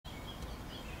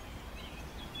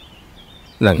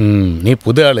நீ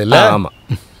புது ஆள் இல்ல? ஆமா.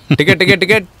 Ticket ticket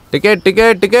ticket ticket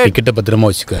ticket ticket டிக்கெட்டை பத்திரமா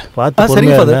வச்சுக்க. சரி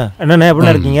ஃபாதர். என்னண்ணே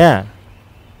எப்படி இருக்கீங்க?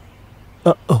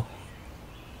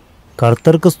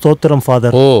 கர்த்தருக்கு ஸ்தோத்திரம்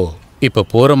ஃபாதர். ஓ, இப்ப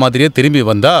போற மாதிரியே திரும்பி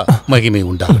வந்தா மகிமை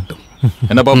உண்டாகட்டும்.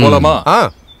 என்னப்பா போலாமா?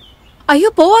 ஐயோ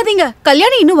போவாதீங்க,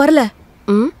 கல்யாணி இன்னும் வரல.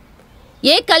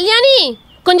 ஏ கல்யாணி,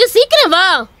 கொஞ்சம் சீக்கிரம் வா.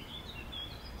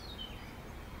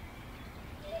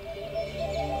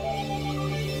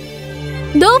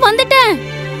 தோ வந்துட்டேன்.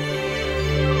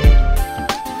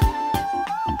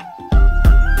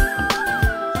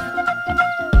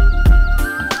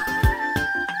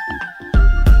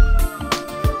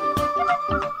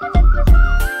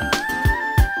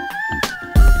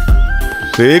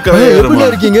 எப்படி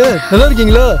இருக்கீங்க? நல்லா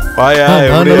இருக்கீங்களா? பாயா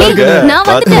எப்படி இருக்க?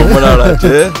 பார்த்து ரொம்ப நாள்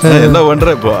ஆச்சு. என்ன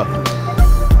பண்ற இப்போ?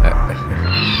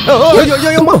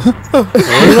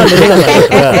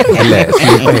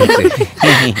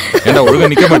 என்ன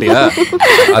ஒழுங்கா நிக்க மாட்டியா?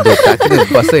 அது டக்குனு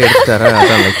பஸ் எடுத்துட்டாரா,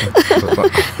 அதான்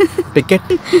டிக்கெட்.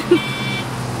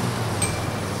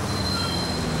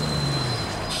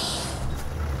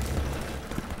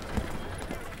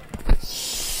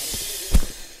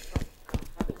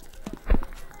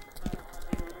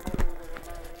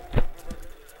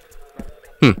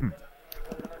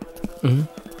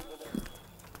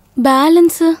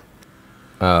 பேலன்ஸ்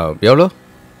எவ்வளோ?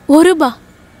 ₹1.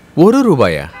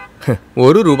 ₹1?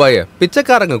 ₹1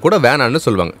 பிச்சைக்காரங்க கூட வேணான்னு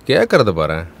சொல்லுவாங்க. கேட்கறத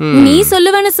பாரு. நீ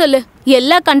சொல்லுவேன்னு சொல்லு.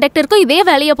 எல்லா கண்டக்டருக்கும் இதே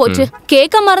வேலையா போச்சு.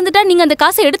 கேட்க மறந்துட்டா நீங்க அந்த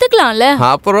காசை எடுத்துக்கலாம்ல.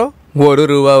 அப்புறம்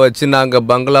 ₹1 வச்சு நாங்க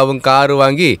பங்களாவும் காரு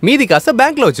வாங்கி மீதி காசை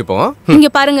பேங்க்ல வச்சுப்போம். இங்க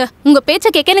பாருங்க, உங்க பேச்ச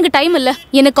கேட்க எனக்கு டைம் இல்ல.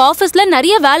 எனக்கு ஆபீஸ்ல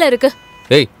நிறைய வேலை இருக்கு.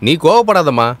 ஏய், நீ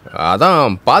கோவப்படாதம்மா,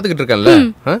 அதான் பாத்துக்கிட்டு இருக்கேன்ல.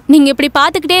 நீங்க இப்படி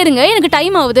பாத்துக்கிட்டே இருங்க, எனக்கு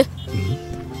டைம் ஆகுது.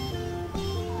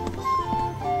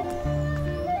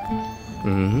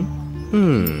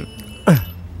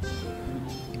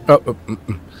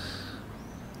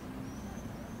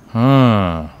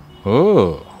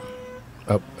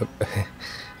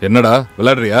 என்னடா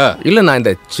விளையாடுறியா? இல்ல, நான்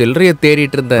இந்த சில்லறைய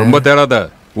தேடிட்டு இருந்தேன். ரொம்ப தேடாத,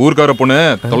 ஊர்க்கார பொண்ணு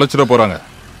தொலைச்சிட போறாங்க.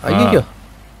 ஐயோ,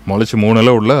 முளைச்சு 3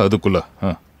 இலை உள்ள அதுக்குள்ள.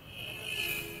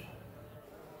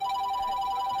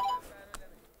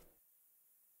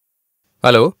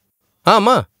 ஹலோ.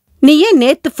 ஆமா. நீ ஏன்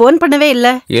நேத்து போன் பண்ணவே இல்ல?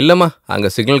 இல்லம்மா, அங்க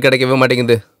சிக்னல் கிடைக்கவே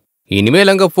மாட்டேங்குது.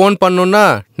 இனிமேல் அங்க போன் பண்ணணும்னா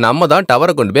நம்ம தான்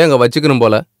டவரை கொண்டு போய் அங்க வச்சுக்கணும்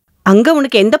போல. அங்க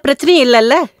உனக்கு எந்த பிரச்சனையும்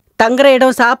இல்லல்ல? தங்குற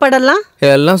இடம், சாப்பாடெல்லாம்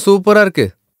எல்லாம் சூப்பரா இருக்கு.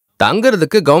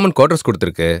 தங்குறதுக்கு கவர்மெண்ட் குவார்டர்ஸ்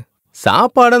கொடுத்துருக்கு.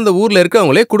 சாப்பாடு அந்த ஊர்ல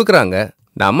இருக்கவங்களே கொடுக்குறாங்க.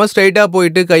 நம்ம ஸ்ட்ரைட்டா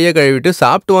போயிட்டு கையை கழுவிட்டு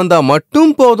சாப்பிட்டு வந்தா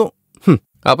மட்டும் போதும்.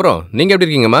 அப்புறம் நீங்க எப்படி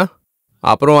இருக்கீங்கம்மா?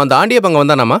 அப்புறம் அந்த ஆண்டிய பங்க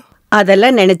வந்தானாமா?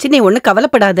 அதெல்லாம் நினைச்சு நீ ஒண்ணு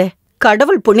கவலைப்படாத.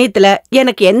 கடவுள் புண்ணியத்துல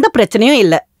எனக்கு எந்த பிரச்சனையும்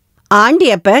இல்ல.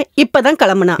 ஆண்டியப்ப இப்பதான்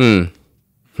கிளம்புனா.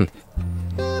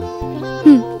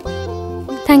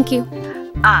 Thank you.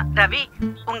 ரவி,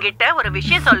 உங்ககிட்ட ஒரு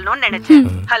விஷயம் சொல்லணும்னு நினைச்சேன்.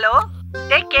 ஹலோ,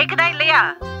 கேக்குதா இல்லையா?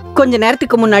 கொஞ்ச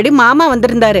நேரத்துக்கு முன்னாடி மாமா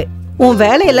வந்திருந்தாரு. உன்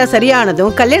வேலையெல்லாம்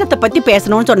சரியானதும் கல்யாணத்தை பத்தி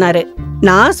பேசணும்னு சொன்னாரு.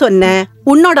 நான் சொன்னேன்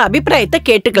உன்னோட அபிப்பிராயத்தை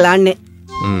கேட்டுக்கலான்னு.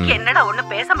 என்னடா ஒண்ணு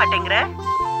பேச மாட்டேங்கிற?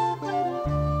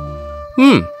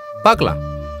 பாக்கலாம்.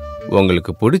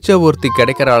 உங்களுக்கு பிடிச்ச ஒருத்தி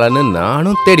கிடைக்கிறாளன்னு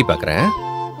நானும் தேடி பாக்குறேன்.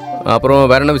 அப்புறம்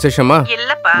வேற என்ன விசேஷமா?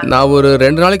 இல்லப்பா, நான் ஒரு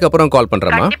 2 நாளைக்கு அப்புறம் கால்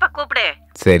பண்றேம்மா. கண்டிப்பா கூப்பிடு.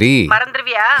 சரி.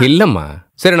 மறந்துருவியா? இல்லம்மா.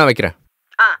 சரி, நான் வைக்கிறேன்.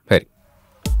 சரி.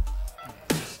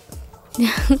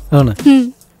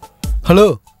 ஹலோ.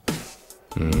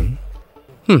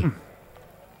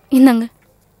 என்னங்க?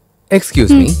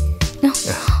 Excuse me.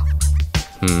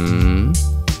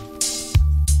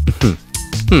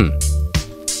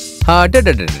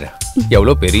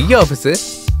 எவ்வளவு பெரிய ஆபீஸ்.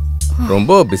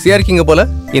 ரொம்ப பிஸியா இருக்கீங்க போல.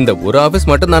 இந்த ஒரு ஆபீஸ்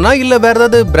மட்டும் தானா, இல்ல வேற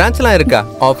ஏதாவது பிரான்ச்லாம் இருக்கா?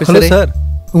 ஆபீசர் சார்,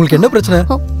 உங்களுக்கு என்ன பிரச்சனை?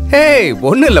 ஹேய்,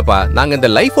 ஒண்ணு இல்லப்பா. நாங்க இந்த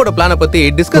லைஃபோட பிளானை பத்தி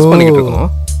டிஸ்கஸ் பண்ணிட்டு இருக்கோம்.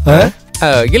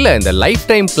 இல்ல, இந்த லைஃப்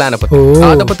டைம் பிளானை பத்தி,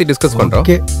 அத பத்தி டிஸ்கஸ் பண்றோம்.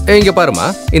 இங்க பாருமா,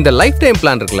 இந்த லைஃப் டைம்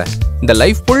பிளான் இருக்குல்ல, இந்த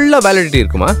லைஃப் ஃபுல்லா வேலிடிட்டி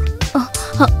இருக்குமா?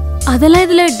 அதெல்லாம்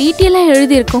இதுல டீடைலா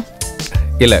எழுதி இருக்கும்.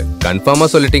 இல்ல, கன்ஃபார்மா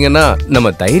சொல்லிட்டீங்கன்னா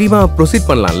நம்ம தைரியமா ப்ரொசீட்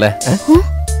பண்ணலாம்ல.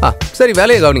 சரி,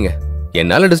 வேலையை கவனிங்க.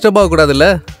 என்னால டிஸ்டர்ப் ஆக கூடாதுல்ல.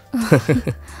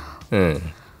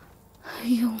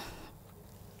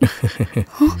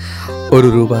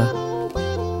 ₹1.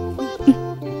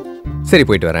 சரி,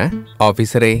 போயிட்டு வரேன்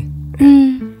ஆபீசரே.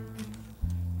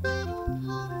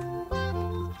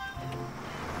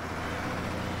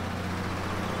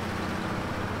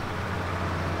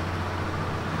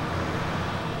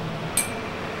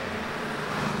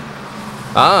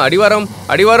 அடிவாரம்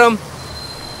அடிவாரம்.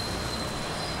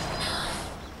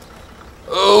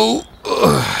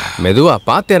 மெதுவா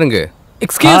பாத்து இறங்கு.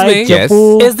 Excuse me. Yes.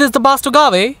 Is this the bus to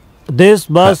Gavi? This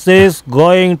bus is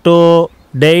going to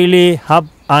Daily Hub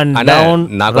and Anna, down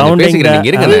நான் கொஞ்சம் rounding பேசிக்கிறேன், நீங்க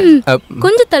இருங்க அண்ணா.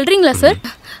 கொஞ்சம் தள்ளுறீங்களா sir?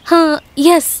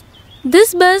 S,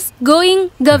 this bus going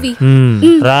Kavi.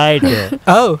 right.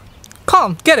 Oh,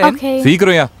 come, get in. Okay.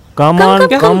 சீக்கிரம்யா. Come on,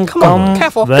 come.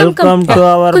 Careful. Welcome to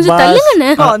our கொஞ்சம் bus. தள்ளுங்கண்ணே.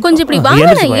 கொஞ்சம் இப்படி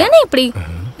வாங்கண்ணே. ஏன்னா இப்படி?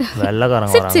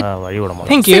 வெள்ளக்காரங்க Sit, sit. வராங்க, வழி விட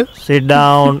மாட்டாங்க. Thank you. Sit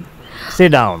down.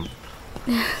 Sit down.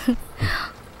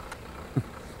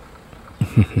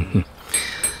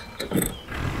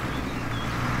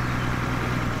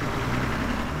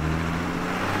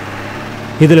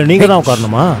 இதுல நீங்க தான்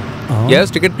உட்காரணுமா? Yes,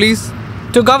 ticket please.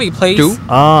 To Gavi, please. 2.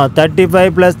 35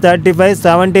 plus 35,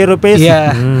 70 rupees. Yeah.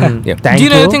 Yeah. Thank Do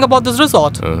you know you. anything about this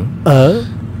resort?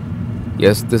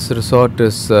 Yes, this resort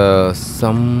is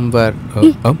somewhere.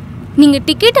 நீங்க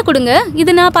டிக்கெட்டை கொடுங்க,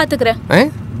 இத நான் பாத்துக்கறேன்.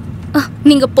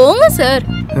 நீங்க போங்க sir.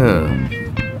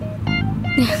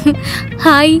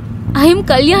 Hi, I am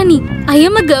Kalyani. I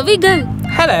am a Gavi girl.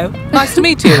 Hello, nice to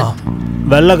meet you.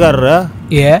 வெள்ளக்காரரா?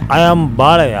 Yeah. I am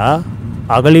Balaya,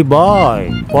 ugly boy,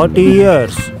 40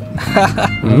 years.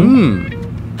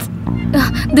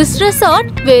 This resort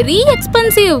very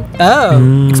expensive. Oh,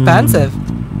 expensive.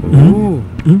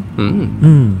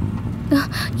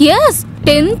 Yes,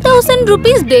 10,000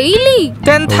 rupees daily.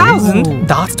 10,000?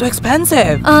 That's too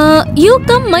expensive. You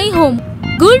come my home.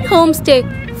 Good homestay.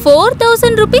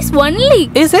 4,000 rupees only.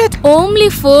 Is it? Only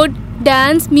food,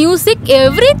 dance, music,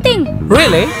 everything.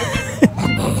 Really?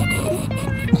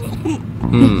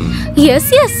 Yes,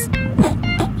 yes.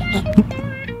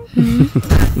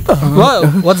 Whoa,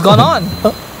 what's gone on?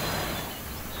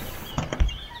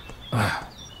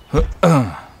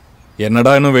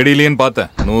 என்னடா இன்னும் வெடியிலேன்னு பார்த்தேன்.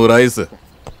 100 ஆயுசு.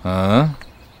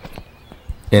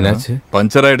 என்னாச்சு?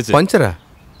 Puncture ஆயிடுச்சு. பஞ்சரா?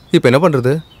 இப்போ என்ன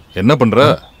பண்றது? என்ன பண்ற?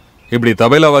 இப்படி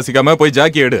தபைலா வாசிக்காம போய்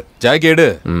ஜாக்கி எடு. ஜாக்கி எடு.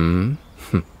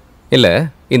 இல்ல,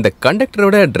 இந்த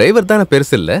கண்டக்டரோட டிரைவர் தானே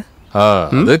பெருசு இல்ல?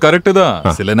 அது கரெக்ட் தான்.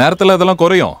 சில நேரத்துல அதெல்லாம்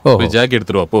குறையும். போய் ஜாக்கி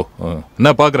எடுத்துட்டு வா போ.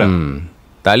 என்ன பாக்குறேன்?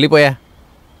 தள்ளி போயா.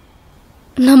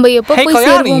 நம்ம எப்ப Hey, போய் Koyani,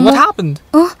 சேருவோம்? what happened?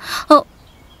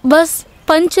 Bus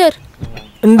puncture.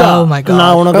 Oh my God.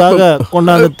 நான் உனக்காக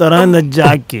கொண்டாந்து தரேன் இந்த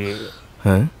ஜாக்கி.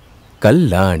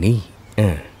 கல்லாணி.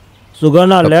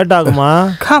 சுகனா லேட் ஆகுமா?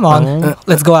 Come on,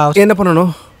 let's go out. என்ன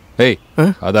பண்ணணும்? ஏய்,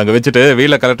 அத அங்க வச்சிட்டு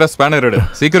வீல கரெக்ட்டா ஸ்பானர் எடு.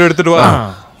 சீக்கிரம் எடுத்துட்டு வா.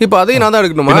 இப்போ அதையும் நான் தான்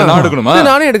எடுக்கணுமா? நான் எடுக்கணுமா?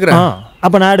 நானே எடுக்கிறேன்.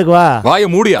 அப்ப நான் எடுக்கவா? வாயை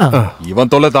மூடியா.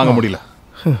 இவன் தொல்லை தாங்க முடியல.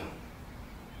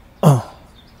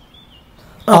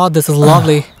 Oh, this is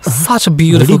lovely. Such a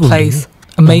beautiful place.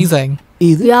 Amazing.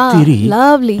 இது Yeah, three.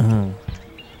 lovely.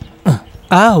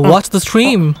 Oh, watch the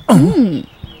stream.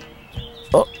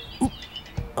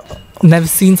 Never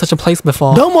seen such a place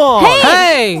before. Come on.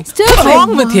 Hey, what's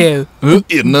wrong with you?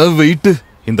 என்ன வெயிட்?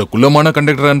 இந்த குள்ளமான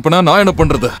கண்டக்டர் அனுப்புனா நான் என்ன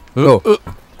பண்றது?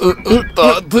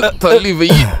 தள்ளி வை.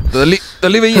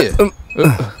 தள்ளி வை.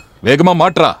 வேகமா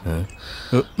மாட்றா.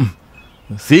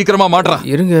 சீக்கிரமா மாட்றா.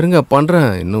 இருங்க பண்றேன்.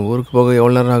 இன்னும் ஊருக்கு போக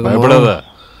எவ்வளவு நேரம் ஆகும்? பயப்படாத.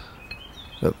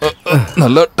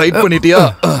 நல்லா டைட் பண்ணிட்டியா?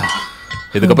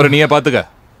 இதுக்கப்புறம் நீயே பாத்துக்க.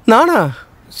 நானா?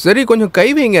 சரி, கொஞ்சம் கை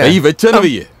வைங்க. கை வெச்சன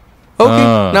வை. ஓகே,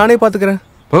 நானே பாத்துக்கிறேன்.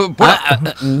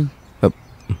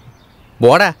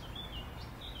 போடா.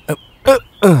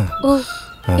 ஓ,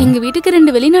 எங்க வீட்டுக்கு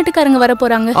 2 வெளிநாட்டுக்காரங்க வர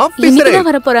போறாங்க. இன்னைக்கு தான்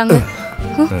வர போறாங்க.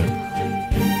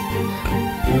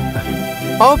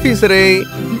 ஆபீசரே.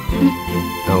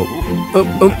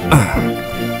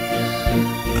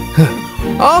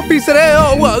 ஆபீசரே.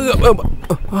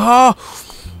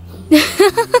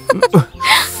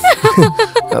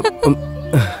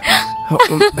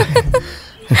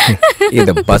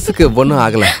 இந்த பஸ்ஸுக்கு ஒன்றும்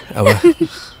ஆகல.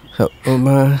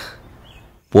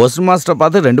 போஸ்ட் மாஸ்டர்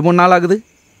பார்த்து 2-3 நாள் ஆகுது.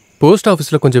 போஸ்ட்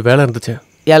ஆஃபீஸில் கொஞ்சம் வேலை இருந்துச்சு.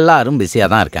 எல்லாரும் பிஸியாக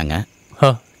தான் இருக்காங்க.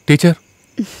 டீச்சர்,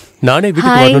 நானே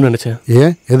வீட்டுக்கு வரணும்னு நினச்சேன்.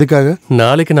 ஏன்? எதுக்காக?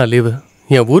 நாளைக்கு நான் லீவு.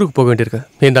 என் ஊருக்கு போக வேண்டியிருக்கேன்.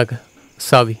 ஏந்தாங்க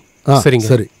சாவி. சரிங்க.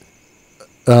 சரி.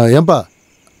 ஏன்பா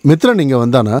மித்ரன் இங்கே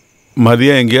வந்தானா?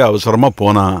 மதியம் எங்கேயோ அவசரமாக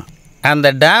போனா. அந்த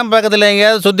டேம் பக்கத்தில்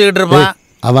எங்கேயாவது சுற்றிக்கிட்டு இருப்பான்.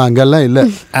 அவன் அங்கெல்லாம் இல்லை.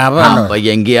 அவன்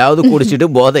எங்கேயாவது குடிச்சிட்டு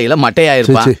போதையில்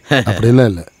மட்டையாயிருப்பான். அப்படிலாம்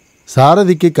இல்லை.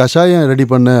 சாரதிக்கு கஷாயம் ரெடி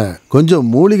பண்ண கொஞ்சம்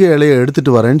மூலிகை இலையை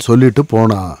எடுத்துட்டு வரேன்னு சொல்லிட்டு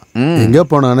போனான். எங்க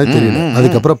போனானே தெரியல.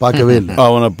 அதுக்கப்புறம் பார்க்கவே இல்லை.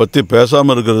 அவனை பத்தி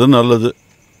பேசாம இருக்கிறது நல்லது.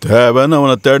 தேவைன்னு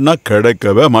அவனை தேடினா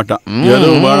கிடைக்கவே மாட்டான்.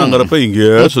 எதுவும் வேணாங்கிறப்ப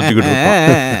இங்கேயே சுத்திக்கிட்டு இருப்பான்.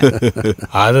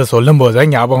 அதை சொல்லும்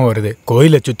போதுதான் ஞாபகம் வருது.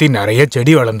 கோயிலை சுத்தி நிறைய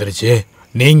செடி வளர்ந்துருச்சு.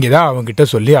 நீங்க தான் அவன்கிட்ட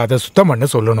சொல்லி அதை சுத்தம் பண்ண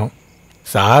சொல்லணும்.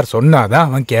 சார் சொன்னாதான்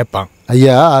அவன் கேட்பான்.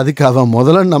 ஐயா, அதுக்கு அவன்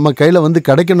முதல்ல நம்ம கையில வந்து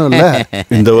கிடைக்கணும்ல.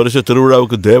 இந்த வருஷம்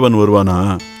திருவிழாவுக்கு தேவன் வருவானா?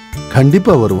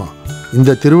 கண்டிப்பா வருவான்.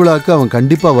 இந்த திருவிழாக்கு அவன்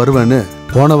கண்டிப்பா வருவேன்னு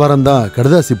போன வாரம் தான்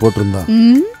கடுதாசி போட்டிருந்தான்.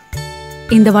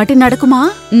 இந்த வாட்டி நடக்குமா?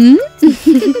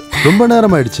 ரொம்ப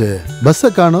நேரம் ஆயிடுச்சு. பஸ்ஸை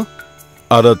காணோம்.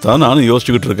 அதைத்தான் நானும்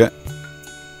யோசிச்சுக்கிட்டு இருக்கேன்.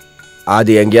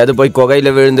 அது எங்கேயாவது போய் குகையில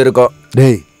விழுந்திருக்கோம்.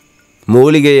 டேய்,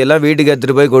 மூலிகையெல்லாம் வீட்டுக்கு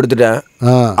எடுத்துட்டு போய் கொடுத்துட்டேன்.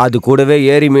 அது கூடவே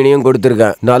ஏரி மீனையும்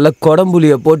கொடுத்துருக்கேன். நல்ல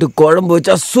குடம்புளிய போட்டு குழம்பு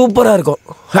வச்சா சூப்பரா இருக்கும்.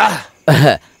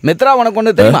 மித்ரா, உனக்கு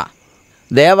ஒண்ணு தெரியுமா?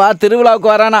 தேவா திருவிழாவுக்கு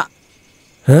வரானா.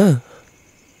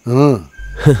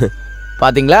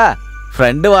 பாத்தீங்களா,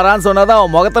 ஃப்ரெண்டு வரான்னு சொன்னதான்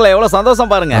அவன் முகத்துல எவ்வளவு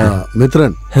சந்தோஷம் பாருங்க.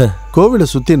 மித்ரன், கோவிலை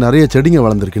சுத்தி நிறைய செடிங்க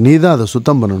வளர்ந்துருக்கு. நீ தான் அதை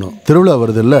சுத்தம் பண்ணணும். திருவிழா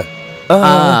வருது இல்ல?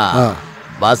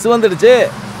 பஸ் வந்துடுச்சு.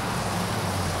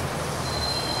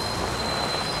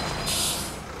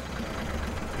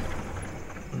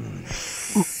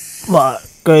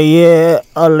 வாழ்க்கையே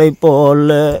அலை போல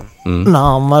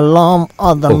நாமெல்லாம்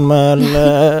அதன் மேல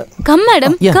கம்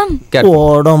மேடம் கம்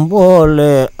ஓடம் போல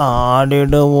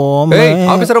ஆடிடுவோமே.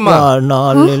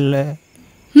 நாள் இல்ல.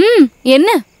 என்ன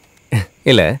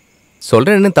இல்ல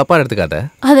சொல்றேன்னு தப்பா எடுத்துக்காத.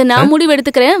 அத நான் முடிவு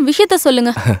எடுத்துக்கிறேன். விஷயத்த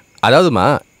சொல்லுங்க. அதாவதுமா,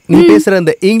 நீ பேசுற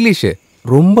அந்த இங்கிலீஷ்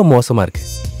ரொம்ப மோசமா இருக்கு.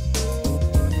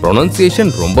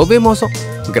 ப்ரொனன்சியேஷன் ரொம்பவே மோசம்.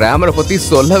 கிராமரை பத்தி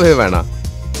சொல்லவே வேணாம்.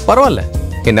 பரவாயில்ல,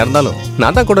 என்ன இருந்தாலும்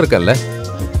நான் தான் கூட இருக்கேன்ல.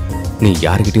 நீ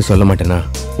யாருக்கிட்டையும் சொல்ல மாட்டேன்னா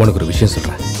உனக்கு ஒரு விஷயம்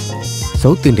சொல்றேன்.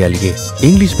 சவுத் இந்தியாலேயே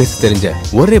இங்கிலீஷ் பேச தெரிஞ்ச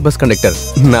ஒரே பஸ் கண்டக்டர்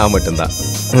நான் மட்டும்தான்.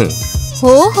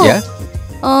 ஓஹோ,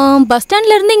 பஸ்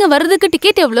ஸ்டாண்ட்ல இருந்து இங்க வர்றதுக்கு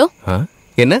டிக்கெட் எவ்வளோ?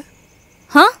 என்ன?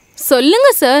 சொல்லுங்க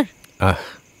சார்.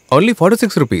 only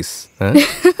 46 rupees.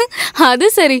 அது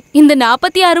சரி. இந்த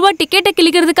 46 ரூபாய் டிக்கெட்டை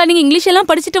கிளிக்கிறதுக்கா நீங்க இங்கிலீஷ் எல்லாம்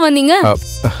படிச்சுட்டு வந்தீங்க?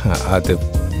 அது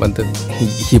வந்து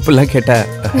இப்பெல்லாம் கேட்டா.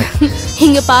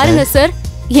 இங்க பாருங்க சார்,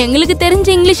 எங்களுக்கு தெரிஞ்ச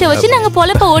இங்கிலீஷை வச்சு நாங்க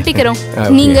பொழப்ப ஓட்டிக்கிறோம்.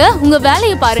 நீங்க உங்க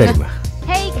வேலையை பாருங்க.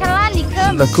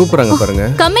 கூப்பிடுறாங்க பாருங்க.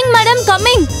 Coming madam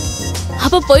coming.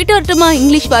 அப்ப போயிட்டு வரட்டுமா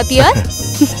இங்கிலீஷ் வாத்தியார்?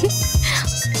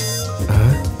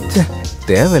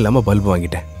 தேவையில்லாம பல்பு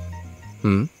வாங்கிட்டேன்.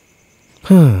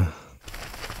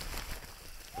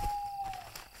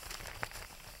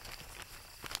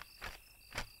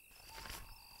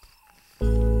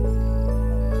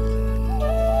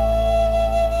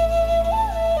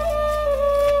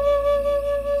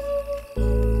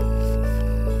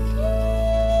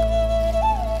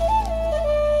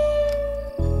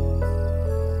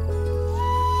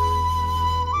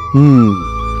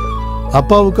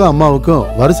 அப்பாவுக்கும் அம்மாவுக்கும்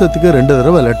வருஷத்துக்கு 2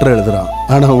 தடவை லெட்டர் எழுதுறான்.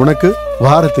 ஆனா உனக்கு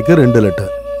வாரத்துக்கு 2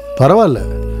 லெட்டர். பரவாயில்ல,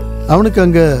 அவனுக்கு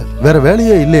அங்க வேற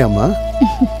வேலையே இல்லையாம்மா?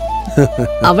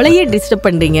 அவளையே டிஸ்டர்ப்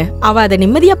பண்றீங்க. அவ அதை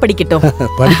நிம்மதியா படிக்கட்டும்.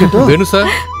 படிக்கட்டும். வேணும் சார்.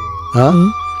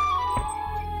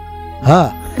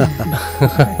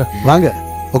 வாங்க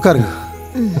உட்காருங்க.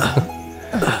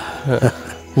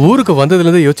 ஊருக்கு வந்ததுல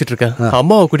இருந்து யோசிச்சுட்டு இருக்கேன்,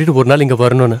 அம்மாவை கூட்டிட்டு ஒரு நாள் இங்க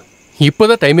வரணும்னு.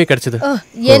 இப்பதான் டைமே கிடைச்சது.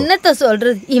 என்னத்த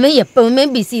சொல்றது, இவன் எப்பவுமே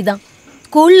பிஸி தான்.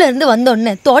 ஸ்கூல்ல இருந்து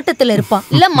வந்தோடனே தோட்டத்துல இருப்பான்,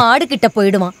 இல்ல மாடு கிட்ட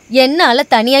போயிடுவான். என்னால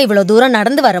தனியா இவ்வளவு தூரம்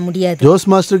நடந்து வர முடியாது. ஜோஸ்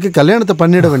மாஸ்டருக்கு கல்யாணத்தை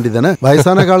பண்ணிட வேண்டியதானே?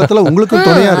 வயசான காலத்துல உங்களுக்கு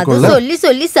துணையா இருக்கும்ல. சொல்லி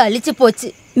சொல்லி சலிச்சு போச்சு.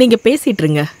 நீங்க பேசிட்டு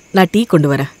இருங்க, நான் டீ கொண்டு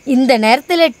வரேன். இந்த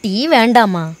நேரத்துல டீ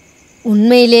வேண்டாமா?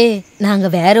 உண்மையிலே நாங்க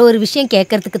வேற ஒரு விஷயம்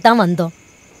கேட்கறதுக்கு தான் வந்தோம்.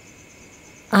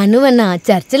 அனுவை நான்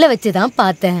சர்ச்சில் வச்சுதான்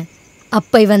பார்த்தேன்.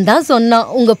 அப்ப இவன் தான் சொன்னான்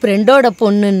உங்க ஃப்ரெண்டோட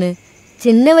பொண்ணுன்னு.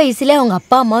 சின்ன வயசுல அவங்க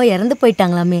அப்பா அம்மாவை இறந்து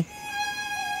போயிட்டாங்களாமே.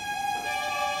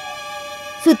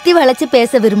 சுத்தி வளைச்சு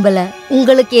பேச விரும்பல.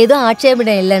 உங்களுக்கு ஏதும்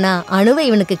ஆட்சேபனை இல்லைனா அனுவை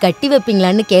இவனுக்கு கட்டி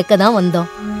வைப்பீங்களான்னு கேட்க தான் வந்தோம்.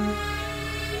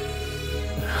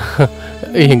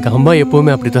 எங்க அம்மா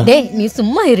எப்பவுமே அப்படிதான். டேய், நீ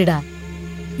சும்மா இருடா.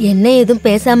 என்ன ஏதும்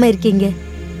பேசாம இருக்கீங்க?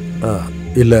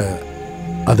 இல்ல,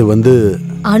 அது வந்து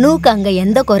அனுவுக்கு அங்க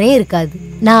எந்த குறையும் இருக்காது.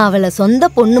 நான் அவளை சொந்த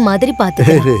பொண்ணு மாதிரி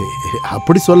பார்த்துக்கிறேன்.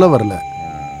 அப்படி சொல்ல வரல.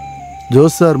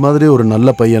 ஜோஸ் சார் மாதிரி ஒரு நல்ல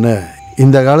பையனை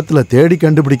இந்த காலத்துல தேடி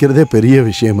கண்டுபிடிக்கிறதே பெரிய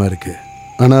விஷயமா இருக்கு.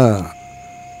 ஆனா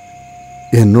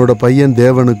என்னோட பையன்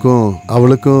தேவனுக்கும்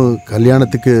அவளுக்கும்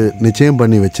கல்யாணத்துக்கு நிச்சயம்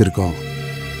பண்ணி வச்சிருக்கோம்.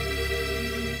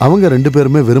 அவங்க 2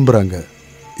 பேருமே விரும்புறாங்க.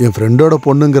 என் ஃப்ரெண்டோட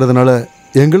பொண்ணுங்கிறதுனால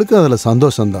எங்களுக்கு அதுல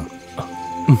சந்தோஷம்தான்.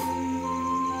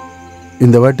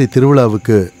 இந்த வாட்டி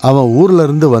திருவிழாவுக்கு அவன் ஊர்ல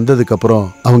இருந்து வந்ததுக்கு அப்புறம்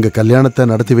அவங்க கல்யாணத்தை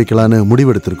நடத்தி வைக்கலான்னு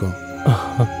முடிவெடுத்திருக்கோம்.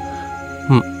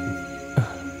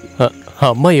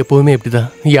 அம்மா எப்பவுமே இப்படிதான்.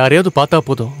 யாரையாவது பார்த்தா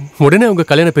போதும் உடனே அவங்க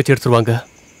கல்யாண பேச்சு எடுத்துருவாங்க.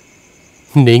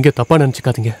 நீங்க தப்பா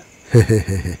நினைச்சுக்காதீங்க.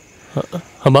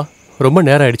 அம்மா, ரொம்ப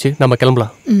நேரம் ஆயிடுச்சு, நம்ம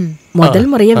கிளம்பலாம். முதல்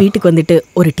முறையா வீட்டுக்கு வந்துட்டு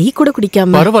ஒரு டீ கூட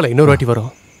குடிக்காம. பரவாயில்ல, இன்னொரு வாட்டி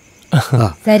வரோம்.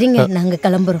 சரிங்க, நாங்க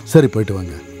கிளம்புறோம். சரி, போயிட்டு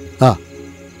வாங்க.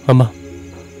 அம்மா